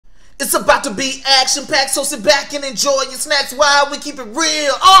It's about to be action-packed, so sit back and enjoy your snacks while we keep it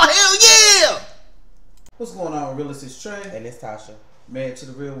real. Oh, hell yeah! What's going on, Real? It's Trey. And it's Tasha. Married to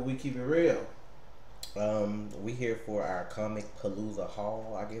the Real, we keep it real. We here for our Comicpalooza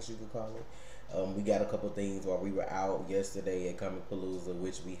haul, I guess you could call it. We got a couple things while we were out yesterday at Comicpalooza,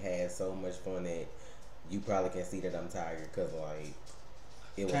 which we had so much fun at. You probably can see that I'm tired because like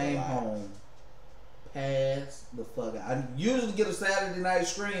it was Came a lot. home, passed the fuck out. I usually get a Saturday night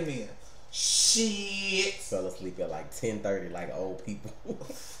stream in. Shit. Fell asleep at like 10:30 like old people.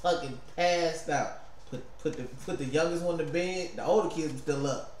 Fucking passed out. Put the youngest one to bed. The older kids were still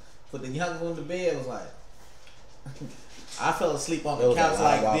up. Put the youngest one to bed. Was like, I fell asleep on the couch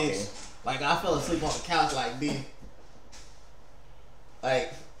like walking. this. Like I fell asleep on the couch like this.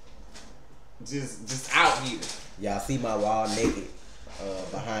 Like just out here. Y'all see my wall naked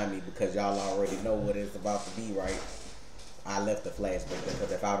behind me because y'all already know what it's about to be, right? I left the flashback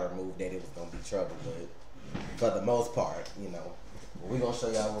because if I would have removed that, it was gonna be trouble. But for the most part, you know, we're gonna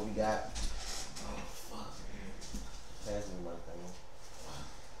show y'all what we got. Oh fuck. Pass me my thing.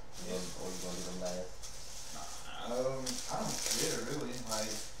 Or you gonna do them last? I don't care really.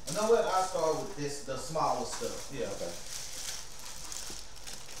 Like, you know what? I'll start with this, the smaller stuff. Yeah. Okay.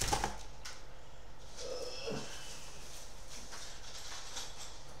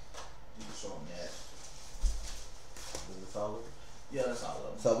 You can show them that. Is this all of it? Yeah, that's all of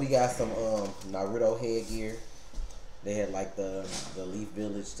them. So we got some Naruto headgear. They had like the Leaf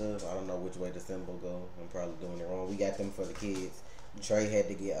Village stuff. I don't know which way the symbol go. I'm probably doing it wrong. We got them for the kids. Trey had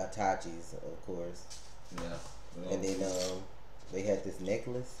to get Itachi's, of course. Yeah. And then they had this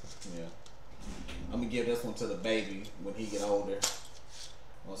necklace. Yeah. I'm gonna give this one to the baby when he get older.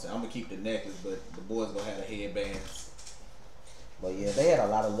 I'm gonna keep the necklace, but the boys gonna have the headbands. But yeah, they had a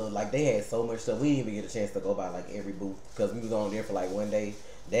lot of little, like they had so much stuff. We didn't even get a chance to go by like every booth because we was on there for like one day.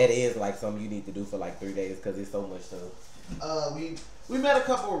 That is like something you need to do for like 3 days because it's so much stuff. We met a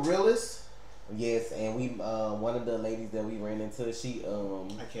couple of realists. Yes, and we one of the ladies that we ran into, she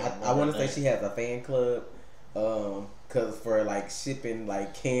I want to say she has a fan club, cause for like shipping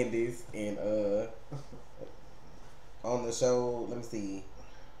like candies and on the show. Let me see.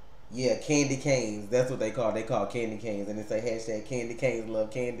 Yeah, candy canes. That's what they call. They call candy canes, and it's a hashtag candy canes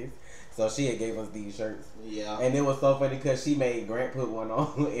love candies. So she had gave us these shirts. Yeah. And it was so funny because she made Grant put one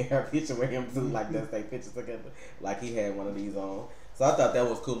on in her picture with him too. Like that's their pictures together. Like he had one of these on. So I thought that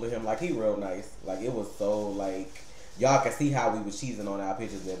was cool of him. Like he real nice. Like it was so like y'all can see how we was cheesing on our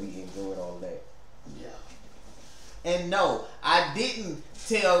pictures that we enjoyed all that. Yeah. And no, I didn't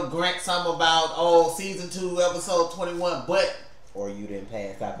tell Grant something about season 2 episode 21, but Or you didn't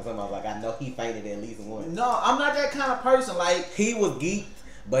pass out because somebody was like, I know he fainted at least once. no, I'm not that kind of person. Like he was geeked,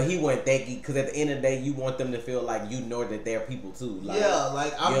 but he wasn't that geek because at the end of the day, you want them to feel like you know that they're people too. Like, yeah,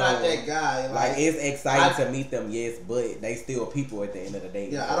 like I'm not that guy. Like it's exciting to meet them, yes, but they still people at the end of the day.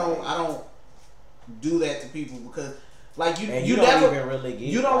 Yeah, so I don't do that to people because like you don't never even really get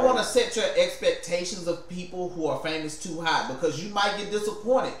you don't want to set your expectations of people who are famous too high because you might get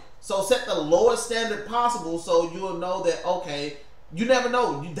disappointed. So set the lowest standard possible so you'll know that okay, you never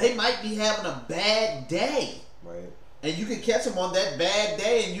know, they might be having a bad day, right? And you can catch them on that bad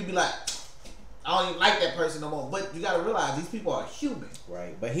day, and you be like, I don't even like that person no more. But you gotta realize these people are human,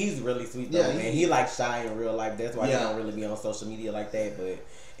 right? But he's really sweet though, Yeah, man. He like shy in real life. That's why he Yeah. don't really be on social media like that. But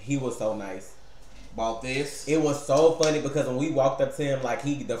he was so nice. about this. It was so funny because when we walked up to him, like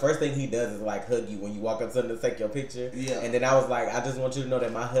the first thing he does is like hug you when you walk up to him to take your picture. Yeah. And then I was like, I just want you to know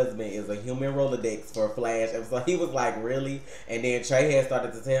that my husband is a human Rolodex for Flash. And so he was like, really? And then Trey had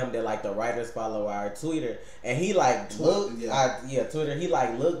started to tell him that like the writers follow our Twitter, and he like looked, Twitter. He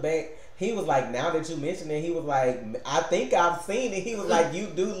like looked back. He was like, now that you mentioned it, he was like, I think I've seen it. He was like, you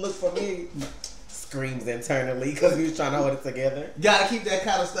do look familiar. Screams internally because he was trying to hold it together. You gotta keep that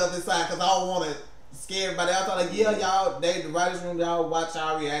kind of stuff inside because I don't want to scare everybody out. Like, yeah, y'all, the writers' room, y'all watch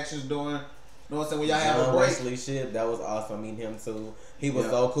our reactions during, you know what I'm saying, when y'all have a break. Wesley shit, that was awesome. Meeting him too. He was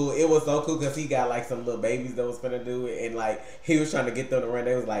so cool. It was so cool because he got like some little babies that was finna do it, and like he was trying to get them to run.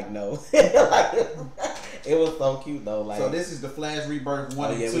 They was like, no. Like, it was so cute though. Like, so this is the Flash Rebirth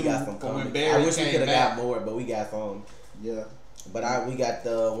 1 and 2. We got some comics. Barry I wish we could have got back. more, but we got some. Yeah. But we got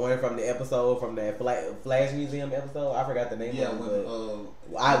the one from the episode from the Flash Museum episode. I forgot the name of it.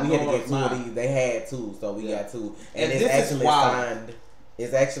 But we had to get 2 of these. They had 2, so we got 2. And it's actually signed.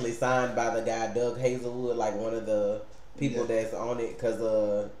 It's actually signed by the guy Doug Hazelwood, like one of the people that's on it.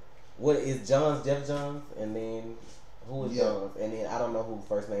 Cause what is Jeff Johns, and then who is Johns, and then I don't know who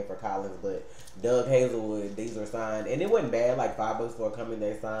first name for Collins, but Doug Hazelwood. These are signed, and it wasn't bad. Like $5 for a company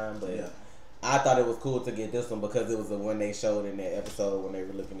they signed, but I thought it was cool to get this one because it was the one they showed in that episode when they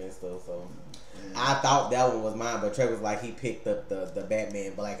were looking at stuff. So I thought that one was mine, but Trey was like he picked up the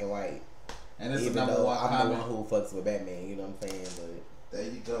Batman black and white. And it's even the though #1 I'm comment. the one who fucks with Batman, you know what I'm saying? But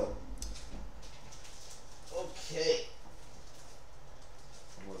there you go. Okay.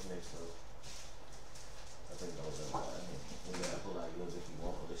 What's next though? I think those are mine. We gotta pull out yours if you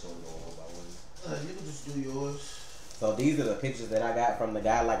want, or just show me one by one. You can just do yours. So these are the pictures that I got from the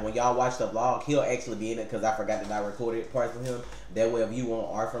guy. Like when y'all watch the vlog, he'll actually be in it because I forgot that I recorded parts of him. That way if you want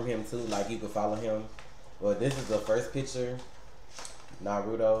art from him too, like you can follow him. Well, this is the first picture.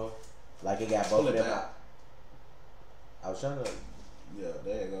 Naruto. Like it got both of them. I was trying to. Yeah,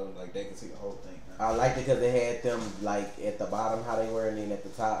 there you go. Like they can see the whole thing. I liked it because they had them like at the bottom how they were, and then at the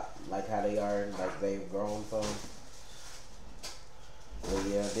top like how they are, like they've grown some. But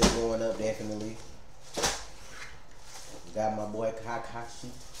yeah, this going up definitely. Got my boy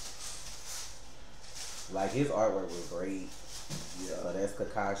Kakashi. Like his artwork was great. Yeah, so that's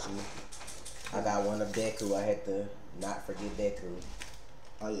Kakashi. I got one of Deku. I had to not forget Deku.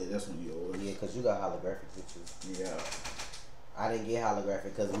 Oh yeah, that's one of yours. Yeah, cause you got holographic pictures. Yeah. I didn't get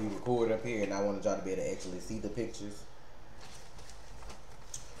holographic because we record up here and I wanted y'all to be able to actually see the pictures.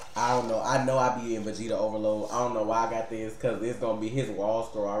 I don't know. I know I be in Vegeta Overload. I don't know why I got this because it's gonna be his wall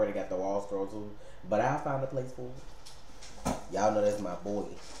scroll. I already got the wall scroll too, but I'll find a place for it. Y'all know that's my boy.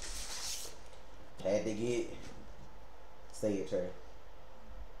 Had to get. Say it, Trey.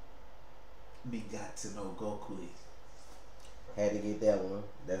 Me got to know Goku. Had to get that one.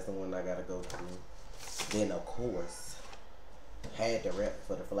 That's the one I gotta go through. Then of course, had to rep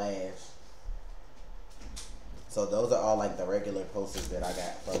for the Flash. So those are all like the regular posters that I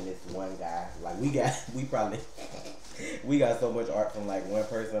got from this one guy. Like we got so much art from like one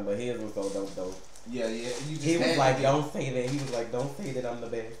person, but his was so dope. Yeah. He was like, don't say that. He was like, don't say that I'm the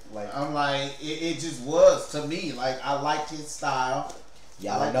best. Like I'm like, it just was to me. Like I liked his style.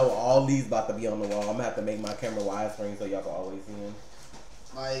 Y'all know all these about to be on the wall. I'm gonna have to make my camera widescreen so y'all can always see them.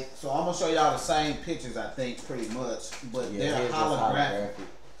 Like, so I'm gonna show y'all the same pictures, I think, pretty much, but Yeah, they're holographic.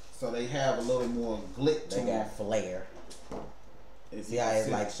 So they have a little more glitz to them. They got flare. See how it's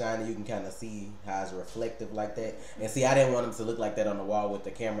like shiny? You can kind of see how it's reflective like that. And see, I didn't want him to look like that on the wall with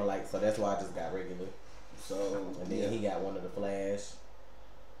the camera light, so that's why I just got regular. So and then he got one of the Flash.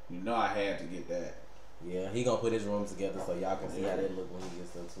 You know I had to get that. Yeah, he gonna put his room together so y'all can see how they look when he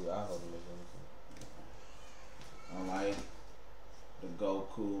gets them too. I hope I like the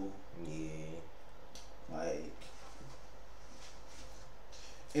Goku. Yeah. Like,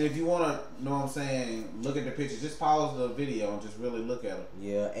 and if you wanna know what I'm saying, look at the pictures. Just pause the video and just really look at them.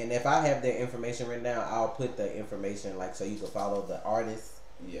 Yeah, and if I have their information written down, I'll put the information like so you can follow the artists.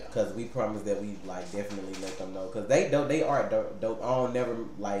 Yeah. Cause we promise that we like definitely let them know. Cause they are dope. I don't never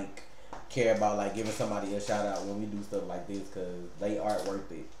like care about like giving somebody a shout out when we do stuff like this, cause they aren't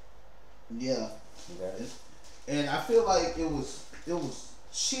worth it. Yeah. You got it? And I feel like it was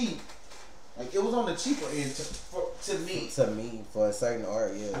cheap. Like it was on the cheaper end to me. To me, for a certain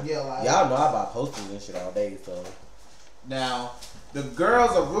art, yeah. Yeah, like y'all know I buy posters and shit all day, so. Now the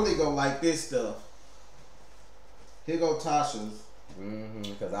girls are really gonna like this stuff. Here go Tasha's.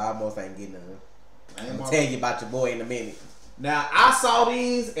 Cause I almost ain't getting none. I'm gonna tell you about your boy in a minute. Now I saw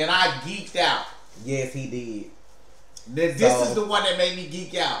these and I geeked out. Yes, he did. This is the one that made me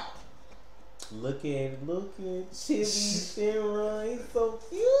geek out. Look at Chibi Shinra. He's so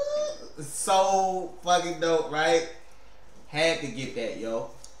cute. So fucking dope, right? Had to get that, yo.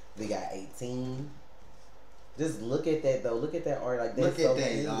 We got 18. Just look at that though. Look at that art. Like that's look at so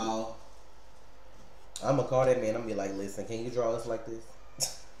that, cute. y'all. I'm gonna call that man. I'm gonna be like, listen, can you draw us like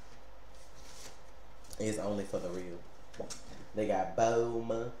this? It's only for the real. They got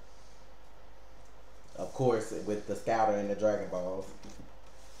Bulma, of course, with the Scouter and the Dragon Balls.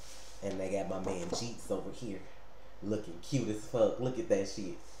 And they got my man Jeets over here, looking cute as fuck. Look at that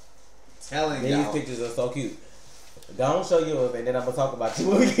shit. Telling y'all. These pictures are so cute. Don't show yours, and then I'm gonna talk about you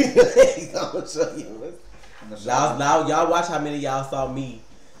when we get to that. I'm gonna show yours. Now y'all watch how many y'all saw me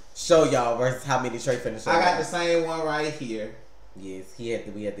show y'all versus how many Trey finna show. I got the same one right here. Yes, we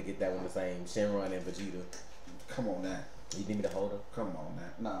had to get that one the same. Shenron and Vegeta. Come on now. You need me to hold him? Come on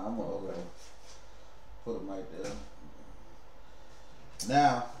now. Nah, I'm gonna hold him. Put him right there.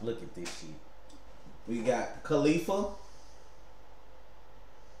 Now look at this shit. We got Khalifa.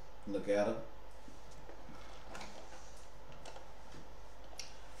 Look at him.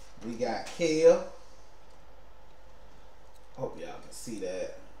 We got Kale. Hope y'all can see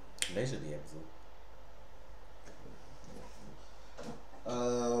that. They should be able to.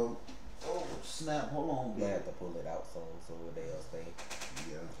 Oh snap. Hold on, I have to pull it out soon so they'll stay.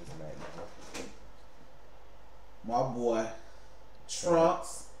 Yeah. Just now. My boy,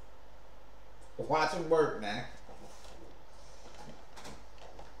 Trunks. Watch him work now.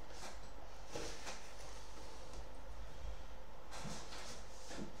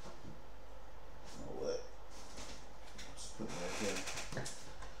 What? Just put that here.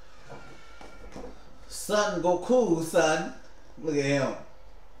 Son Goku, son. Look at him.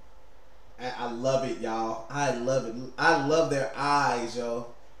 I love it, y'all. I love it. I love their eyes, yo.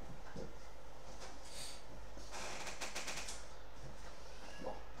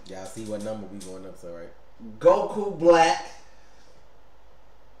 Y'all see what number we going up to, right? Goku Black.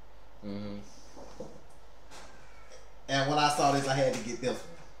 Mm-hmm. And when I saw this, I had to get this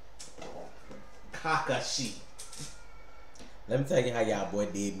one. Kakashi. Let me tell you how y'all boy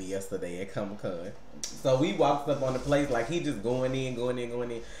did me yesterday at Comic-Con. So we walked up on the place like he just going in.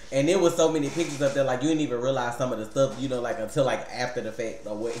 And there was so many pictures up there like you didn't even realize some of the stuff, you know, like until like after the fact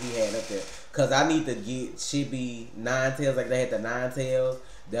of what he had up there. Cause I need to get chibi Nine Tails, like they had the Nine Tails.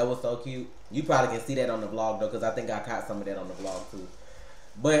 That was so cute. You probably can see that on the vlog though, cause I think I caught some of that on the vlog too.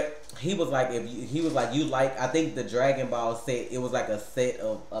 But he was like, I think the Dragon Ball set, it was like a set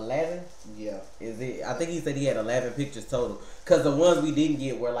of 11. Yeah. Is it? I think he said he had 11 pictures total. Cause the ones we didn't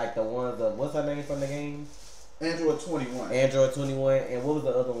get were like the ones of, what's her name from the game? Android 21. Android 21. And what was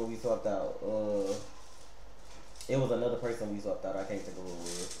the other one we swapped out? It was another person we swapped out. I can't think of who it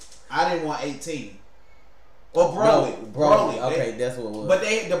was. I didn't want 18. Or Broly. No, Broly. Okay, that's what it was. But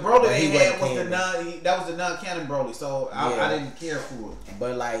the Broly they had was that was the non-canon Broly, so I didn't care for it.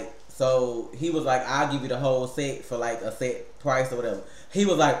 But like, so he was like, I'll give you the whole set for like a set price or whatever. He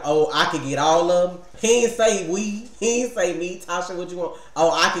was like, oh, I could get all of them. He didn't say we. He didn't say me. Tasha, what you want?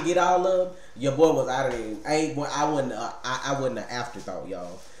 Oh, I could get all of them. Your boy was out of there. I wasn't an afterthought,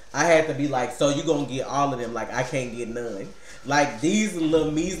 y'all. I had to be like, so you gonna get all of them? Like I can't get none. Like these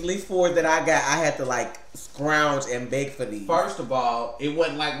little measly 4 that I got, I had to like scrounge and beg for these. First of all, it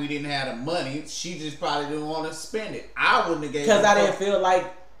wasn't like we didn't have the money. She just probably didn't want to spend it. I wouldn't have gave. Because I didn't feel like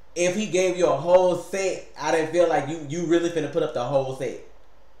if he gave you a whole set, I didn't feel like you really finna put up the whole set.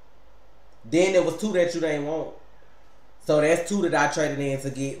 Then there was 2 that you didn't want. So that's 2 that I traded in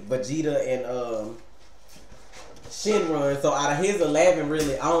to get Vegeta and Shenron. So out of his 11,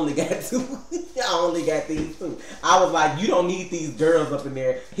 really, I only got 2. I only got these 2. I was like, you don't need these girls up in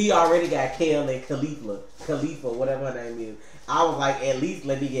there. He already got Kale and Khalifa, whatever her name is. I was like, at least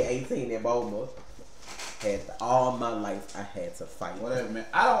let me get 18 and Bulma. All my life, I had to fight. Whatever, man.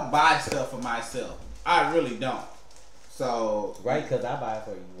 I don't buy stuff for myself. I really don't. So right, because I buy it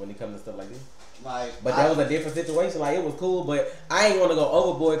for you when it comes to stuff like this. Like, but that was a different situation. Like it was cool, but I ain't want to go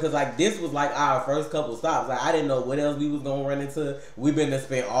overboard because like this was like our first couple stops. Like I didn't know what else we was gonna run into. We been to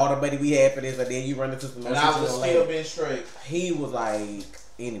spend all the money we had for this, and then you run into some. And I was still being straight. He was like,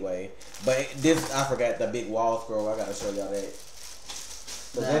 anyway, but this I forgot the big wall scroll. I gotta show y'all that.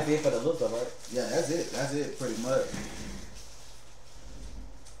 But that's it for the look up, right? Yeah, that's it. That's it, pretty much.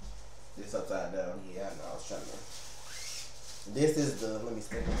 It's upside down. Yeah, I know. I was trying to. This is the. Let me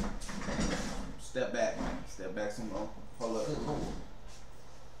step back. Step back. Step back some more. Hold up.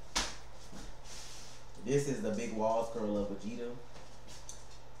 This is the big wall scroll of Vegeta.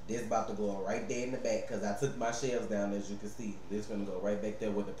 This about to go right there in the back because I took my shelves down, as you can see. This gonna go right back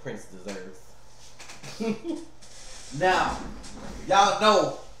there where the prince deserves. Now, y'all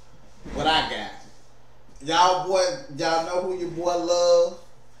know what I got. Y'all know who your boy love.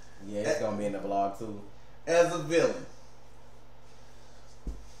 Yeah, it's gonna be in the vlog too. As a villain.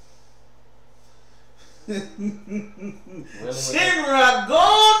 Shinra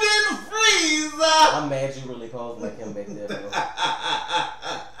Golden Frieza. I'm mad you really posed like him back there, bro.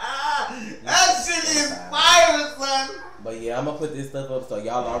 That shit is fire, son. But yeah, I'm gonna put this stuff up so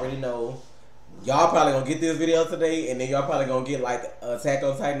y'all already know. Y'all probably gonna get this video today, and then y'all probably gonna get like Attack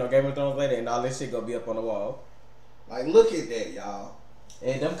on Titan or Game of Thrones later, and all this shit gonna be up on the wall. Like, look at that, y'all.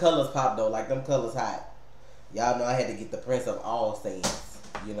 And them colors pop though, like them colors hot. Y'all know I had to get the Prince of all Saiyans.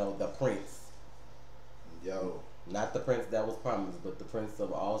 You know, the Prince. Yo. Not the Prince that was promised, but the Prince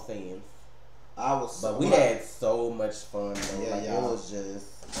of all Saiyans. But we had so much fun though. Yeah, like it was just.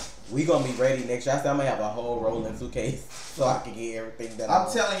 We gonna be ready next year. I said I'm gonna have a whole rolling suitcase so I can get everything that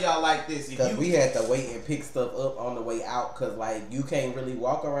I'm telling y'all like this. Because we had to wait and pick stuff up on the way out. Cause like you can't really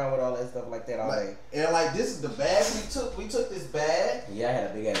walk around with all that stuff like that all day. And like this is the bag we took. We took this bag. Yeah, I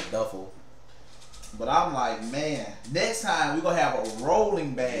had a big ass duffel. But I'm like, man, next time we gonna have a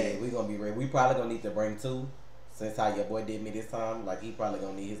rolling bag. Yeah, we gonna be ready. We probably gonna need to bring 2. Since how your boy did me this time, like he probably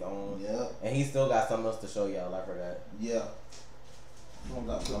gonna need his own. Yeah. And he still got something else to show y'all. I forgot. Yeah. I'm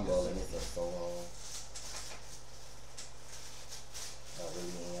rolling this up so long. I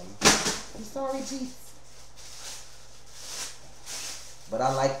really am. I'm sorry, Jeep. But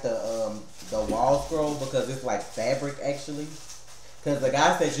I like the wall scroll because it's like fabric actually. Because the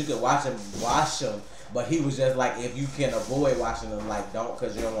guy said you could wash them, but he was just like, if you can avoid washing them, like don't,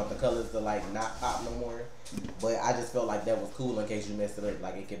 because you don't want the colors to like not pop no more. But I just felt like that was cool in case you messed it up,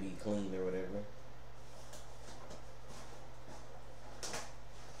 like it could be clean or whatever.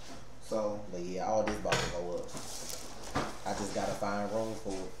 So, but yeah, all this about to go up. I just gotta find room for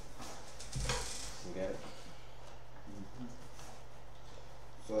it. You got it?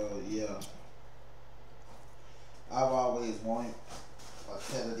 So yeah, I've always wanted a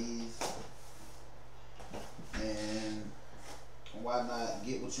set of these, and why not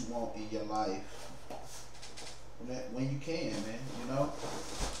get what you want in your life when you can, man? You know.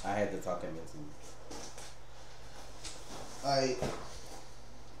 I had to talk him into it.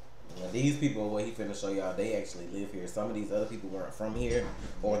 These people, what he finna show y'all, they actually live here. Some of these other people weren't from here,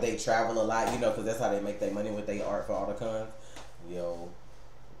 or they travel a lot, you know, because that's how they make their money with their art for all the cons. Yo,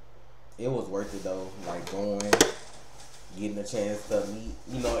 it was worth it though. Like going, getting a chance to meet,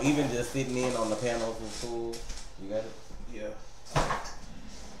 you know, even just sitting in on the panels was cool. You got it? Yeah.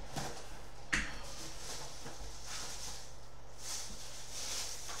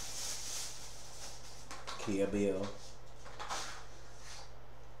 Kill Bill.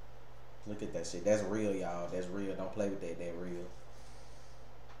 Look at that shit. That's real, y'all. That's real. Don't play with that. That real. You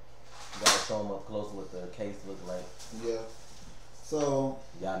gotta show them up close what the case look like. Yeah. So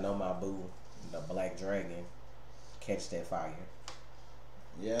y'all know my boo, the Black Dragon. Catch that fire.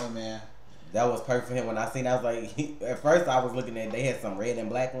 Yeah, man. That was perfect for him. When I seen, I was like, at first I was looking at, they had some red and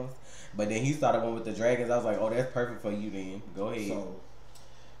black ones, but then he started one with the dragons. I was like, oh, that's perfect for you then. Go ahead. So,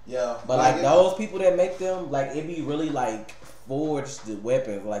 yeah. But like those people that make them, like it be really like forged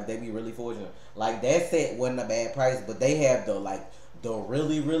weapons. Like they be really forging them. Like that set wasn't a bad price, but they have the like the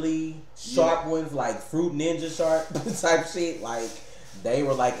really sharp ones, like Fruit Ninja sharp type shit. Like they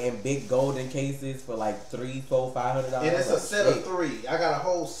were like in big golden cases for like $300, $400, $500. And it's a set of 3. I got a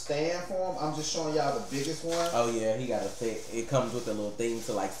whole stand for them. I'm just showing y'all the biggest one. Oh yeah, he got a set. It comes with a little thing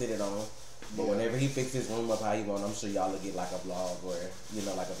to like sit it on. But whenever he fixes his room up how he want, I'm sure y'all will get like a vlog or, you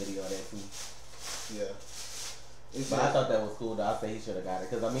know, like a video of that too. Yeah. But I thought that was cool though. I say he should have got it.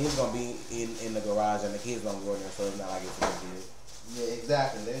 Because I mean, it's going to be in the garage and the kids don't go in there, so it's not like it's a big deal. Yeah,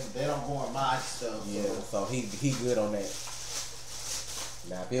 exactly. They don't go in my stuff. Yeah, so he good on that.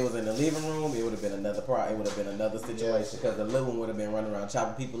 Now, if it was in the living room, it would have been another it would have been another situation because the little one would have been running around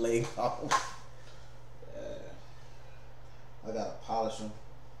chopping people's legs off. I gotta polish them.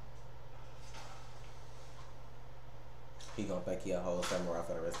 He gonna think he a whole samurai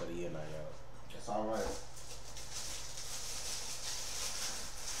for the rest of the year now, y'all. That's all right.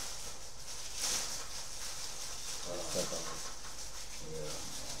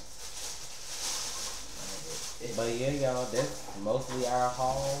 But yeah, y'all, that's mostly our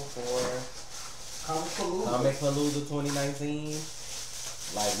haul for Comicpalooza 2019.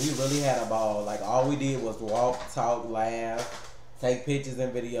 Like, we really had a ball. Like, all we did was walk, talk, laugh, take pictures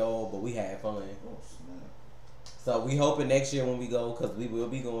and video, but we had fun. Oh, snap. So we hoping next year when we go, because we will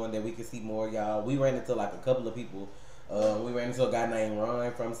be going, that we can see more of y'all. We ran into like a couple of people. We ran into a guy named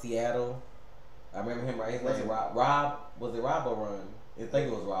Ron from Seattle. I remember him, right? His name Rob. Rob, was it Rob or Ron? I think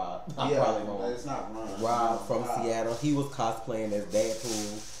it was Rob. I'm probably wrong. It's not Ron. Rob from Seattle. He was cosplaying as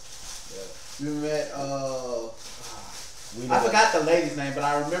Deadpool. Yeah. We met, I forgot the lady's name, but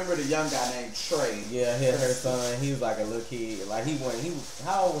I remember the young guy named Trey. Yeah, her son. He was like a little kid. Like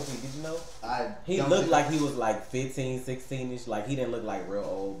how old was he? Did you know? He looked like he was like 15, 16-ish. Like he didn't look like real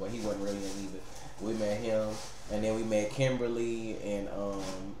old, but he wasn't really young either. We met him, and then we met Kimberly and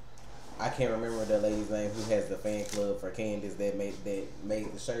I can't remember the lady's name who has the fan club for Candace that made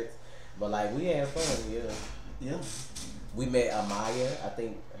the shirts. But like we had fun, yeah. We met Amaya. I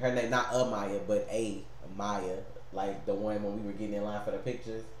think her name not Amaya, but Amaya. Like the one when we were getting in line for the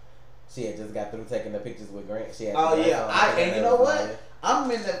pictures. She had just got through taking the pictures with Grant. She had and you know what? I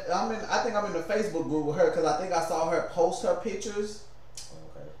think I'm in the Facebook group with her because I think I saw her post her pictures.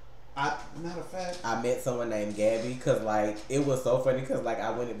 Matter of fact, I met someone named Gabby because like it was so funny because like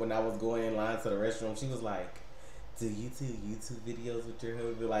when I was going in line to the restroom, she was like, "Do you do YouTube videos with your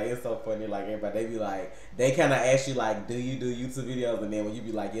husband?" Like it's so funny. Like everybody, they be like, they kind of ask you like, "Do you do YouTube videos?" And then when you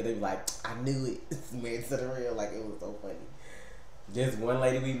be like, "Yeah," they be like, "I knew it." It's made to the real. Like it was so funny. Just one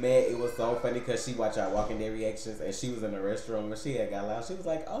lady we met, it was so funny because she watched our Walking Dead reactions and she was in the restroom and she had got loud. She was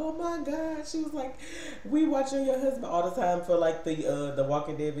like, "Oh my God." She was like, "We watching your husband all the time for like the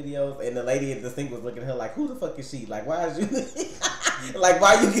Walking Dead videos." And the lady at the sink was looking at her like, "Who the fuck is she? Like, why is you?" Like,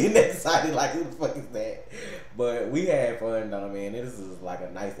 why you getting that excited? Like, who the fuck is that? But we had fun though, man. This is like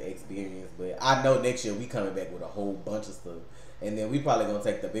a nice experience. But I know next year we coming back with a whole bunch of stuff. And then we probably gonna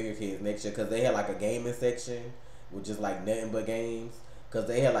take the bigger kids next year because they had like a gaming section with just like nothing but games. Cause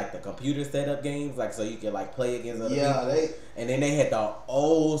they had like the computer setup games, like so you could like play against other people. And then they had the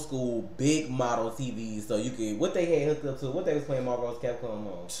old school big model TVs, so you could what they had hooked up to. What they was playing Marvel vs. Capcom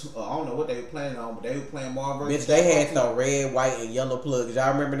on? I don't know what they were playing on, but they were playing Marvel vs. Bitch, they had the red, white, and yellow plugs.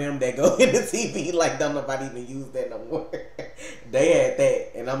 Y'all remember them? That go in the TV. Like don't nobody even use that no more. They had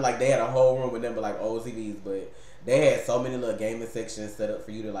that, and I'm like they had a whole room with them, but like old TVs, but. They had so many little gaming sections set up for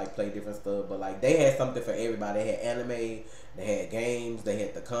you to like play different stuff, but like they had something for everybody. They had anime, they had games, they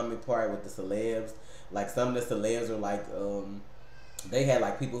had the comic part with the celebs. Like some of the celebs were like, they had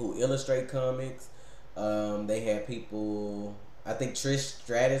like people who illustrate comics. They had people. I think Trish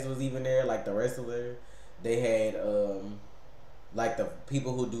Stratus was even there, like the wrestler. They had like the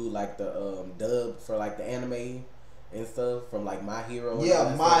people who do like the dub for like the anime. And stuff from like My Hero.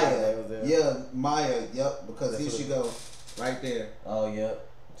 Yeah, Maya. Yeah, Maya. Yep. Because here she go, right there. Oh, yep.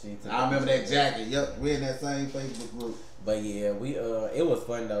 I remember that jacket. Yep, we're in that same Facebook group. But yeah, we it was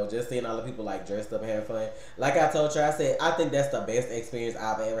fun though. Just seeing all the people like dressed up and having fun. Like I told you, I said I think that's the best experience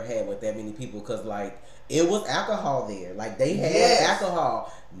I've ever had with that many people. Cause like it was alcohol there. Like they had alcohol.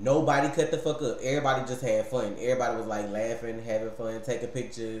 Nobody cut the fuck up. Everybody just had fun. Everybody was like laughing, having fun, taking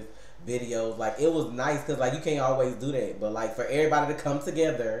pictures. Videos, like it was nice because like you can't always do that, but like for everybody to come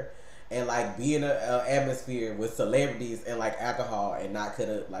together and like be in an atmosphere with celebrities and like alcohol and not cut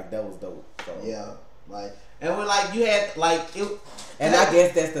up, like that was dope. So. Yeah, like and when like you had like it, and I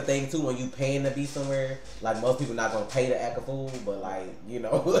guess that's the thing too when you paying to be somewhere. Like most people not gonna pay to act a fool, but like you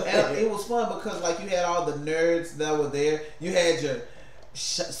know, and it was fun because like you had all the nerds that were there. You had your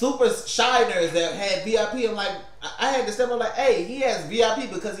super shy nerds that had VIP. I'm like, I had to step up like, hey, he has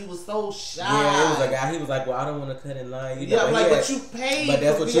VIP because he was so shy. Yeah, it was a guy. He was like, well, I don't want to cut in line. You know, like, but you paid. But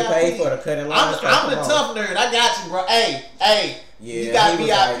that's for what VIP. you paid for to cut in line. I'm the tough nerd. I got you, bro. Hey, yeah, you got VIP.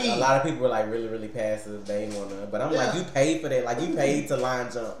 Like, a lot of people were like really, really passive. They didn't want to. But I'm like, you paid for that. Like you paid to line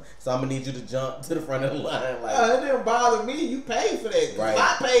jump, so I'm gonna need you to jump to the front of the line. Like it didn't bother me. You paid for that. Right.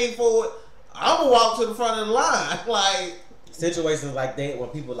 I paid for it. I'm gonna walk to the front of the line. Like. Situations like that when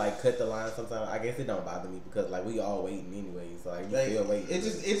people like cut the line sometimes I guess it don't bother me because like we all waiting anyway, so like you still waiting. It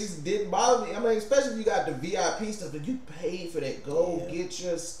just didn't bother me. I mean, especially if you got the VIP stuff that you paid for that. Go get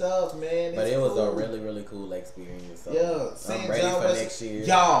your stuff, man. But it was a really, really cool experience. So I'm ready John for Wesley. next year.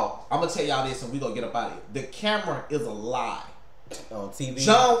 Y'all, I'm gonna tell y'all this and we gonna get up out of here. The camera is a lie. On TV.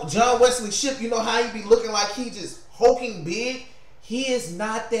 John Wesley Shipp, you know how he be looking like he just hulking big? He is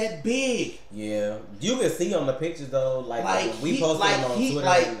not that big. Yeah, you can see on the pictures though. Like we posted him on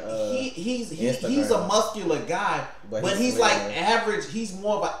Twitter. He's a muscular guy, but he's like average. He's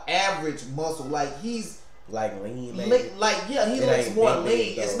more of an average muscle. Like he's like lean. He looks more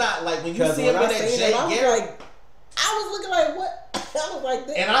lean. It's not like when you see him in that Jay Garrett. I was looking like what? I was like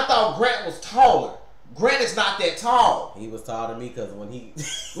that. And I thought Grant was taller. Grant is not that tall. He was taller than me because when he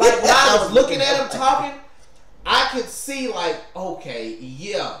like when I was looking at him talking. I could see like, okay,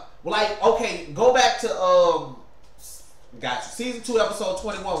 yeah. Like, okay, go back to got you. Season 2, episode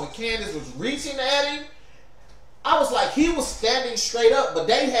 21, when Candace was reaching at him. I was like, he was standing straight up, but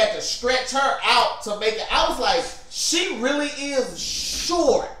they had to stretch her out to make it. I was like, she really is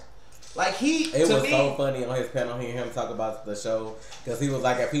short. Like it was so funny on his panel hearing him talk about the show because he was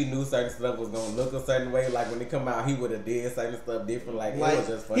like if he knew certain stuff was gonna look a certain way, like when it come out he would have did certain stuff different. Like it was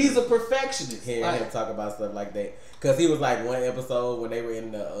just funny. He's a perfectionist. Hearing him talk about stuff like that because he was like one episode when they were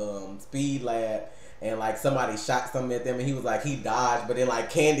in the speed lab and like somebody shot something at them and he was like he dodged, but then like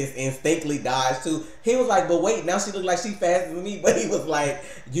Candace instinctively dodged too. He was like, but wait, now she look like she faster than me, but he was like,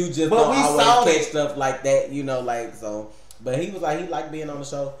 you just don't always catch stuff like that, you know, like so. But he was like he liked being on the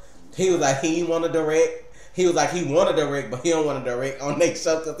show. He was like, he didn't want to direct. He was like, he wanted to direct, but he don't want to direct on next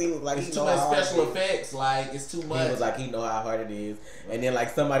show because he was like, it's too much special effects. Like, it's too much. He was like, he know how hard it is. And then,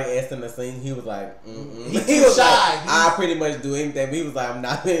 like, somebody asked him to sing. He was like, He was shy. Like, I pretty much do anything. But he was like, I'm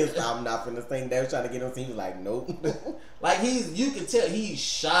not finna sing. They was trying to get him to sing. He was like, nope. Like, you can tell he's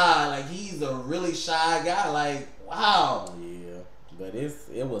shy. Like, he's a really shy guy. Like, wow. Yeah. But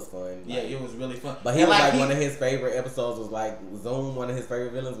it was fun. Yeah, it was really fun. But he was like one of his favorite episodes was like Zoom. One of his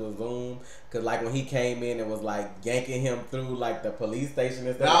favorite villains was Zoom. Cause like when he came in and was like yanking him through like the police station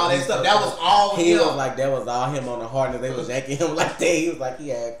and stuff. All that stuff. That was all he was like that was all him on the harness. They was yanking him like that. He was like he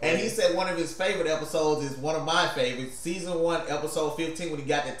had. And he said one of his favorite episodes is one of my favorites. Season 1, episode 15, when he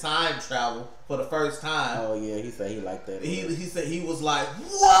got the time travel for the first time. Oh yeah, he said he liked that. He said he was like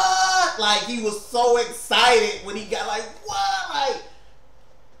what? Like he was so excited when he got like what? Like.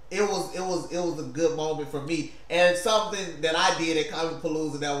 it was a good moment for me. And something that I did at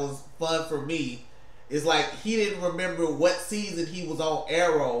Comicpalooza that was fun for me is like he didn't remember what season he was on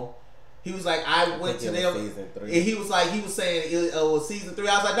Arrow. He was like, I went to them. Season 3. And he was saying it was season 3.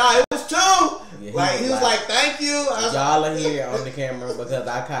 I was like, no, it was 2. Yeah, he was like, thank you. Y'all are here on the camera because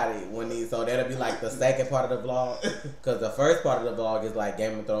I caught it when so that'll be like the second part of the vlog. Because the first part of the vlog is like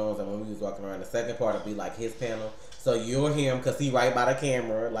Game of Thrones, and when we was walking around, the second part will be like his panel. So you're him because he right by the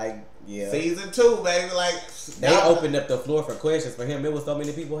camera, like yeah. Season 2, baby, like they opened up the floor for questions for him. It was so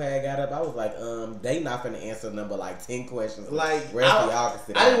many people had got up. I was like, they not finna answer number like 10 questions. Like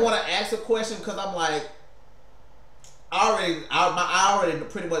I didn't want to ask a question because I'm like, I already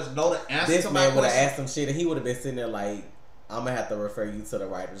pretty much know the answer this to my question. This man would have asked some shit and he would have been sitting there like, I'm gonna have to refer you to the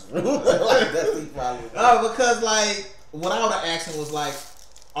writers' room. Like, that's he probably. Because like what I would have asked him was like,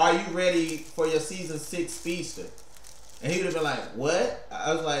 are you ready for your season 6 speedster? And he would have been like, what?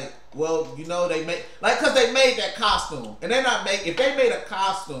 I was like, well, you know, they made because they made that costume, and they're not if they made a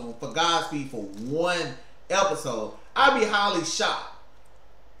costume for Godspeed for 1 episode, I'd be highly shocked.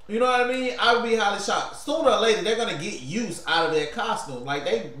 You know what I mean? I would be highly shocked. Sooner or later, they're gonna get use out of their costume. Like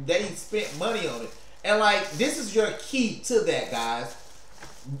they spent money on it, and like this is your key to that, guys.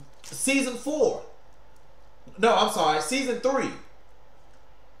 Season 4. No, I'm sorry, season 3.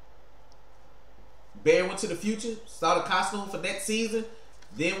 Barry went to the future, saw the costume for next season.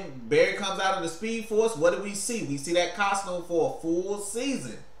 Then Barry comes out of the Speed Force. What do we see? We see that costume for a full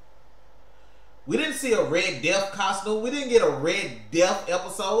season. We didn't see a Red Death costume. We didn't get a Red Death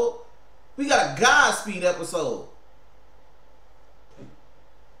episode. We got a Godspeed episode.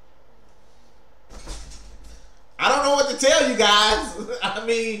 I don't know what to tell you guys. I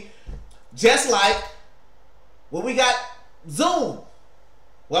mean, just like when we got Zoom.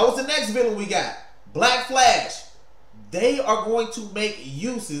 What was the next villain we got? Black Flash. They are going to make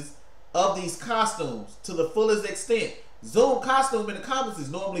uses of these costumes to the fullest extent. Zoom costume in the comics is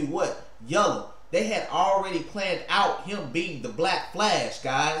normally what? Yellow. They had already planned out him being the Black Flash,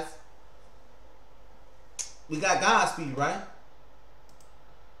 guys. We got Godspeed, right?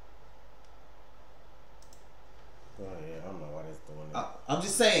 Oh yeah, I don't know why they're doing that. I'm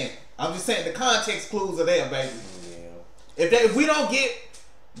just saying the context clues are there, baby. Yeah. If we don't get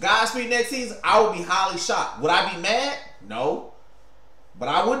Godspeed next season, I would be highly shocked. Would I be mad? No. But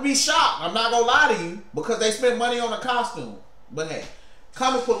I would be shocked. I'm not gonna lie to you because they spent money on a costume. But hey,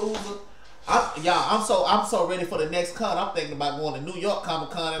 Comicpalooza. I'm so ready for the next con. I'm thinking about going to New York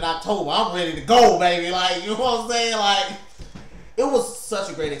Comic Con in October. I'm ready to go, baby. Like, you know what I'm saying? Like, it was such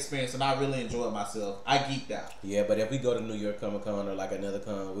a great experience, and I really enjoyed myself. I geeked out. Yeah, but if we go to New York Comic Con or like another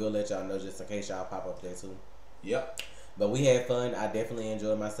con, we'll let y'all know just in case y'all pop up there too. Yep. But we had fun. I definitely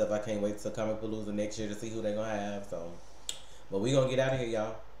enjoyed myself. I can't wait till Comicpalooza next year to see who they gonna have. So, but we gonna get out of here,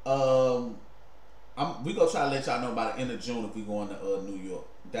 y'all. We gonna try to let y'all know by the end of June if we going to New York.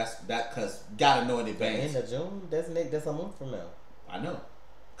 That's cause gotta know in advance. The end of June? That's a month from now. I know,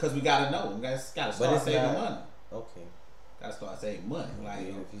 cause we gotta know. We gotta start saving money. Okay. Gotta start saving money. Like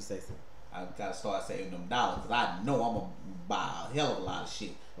if you say so. I gotta start saving them dollars because I know I'm gonna buy a hell of a lot of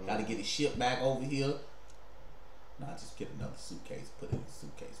shit. Gotta get it shipped back over here. Nah, just get another suitcase, put it in the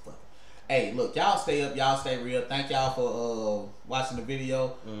suitcase. Fuck it. Hey, look, y'all stay up, y'all stay real. Thank y'all for watching the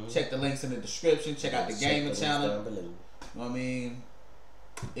video. Check the links in the description. Check out the gaming channel. You know what I mean?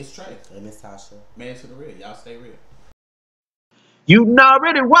 It's Trey. And it's Tasha. Man to the real. Y'all stay real. You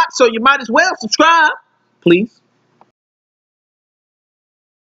already watched, so you might as well subscribe. Please.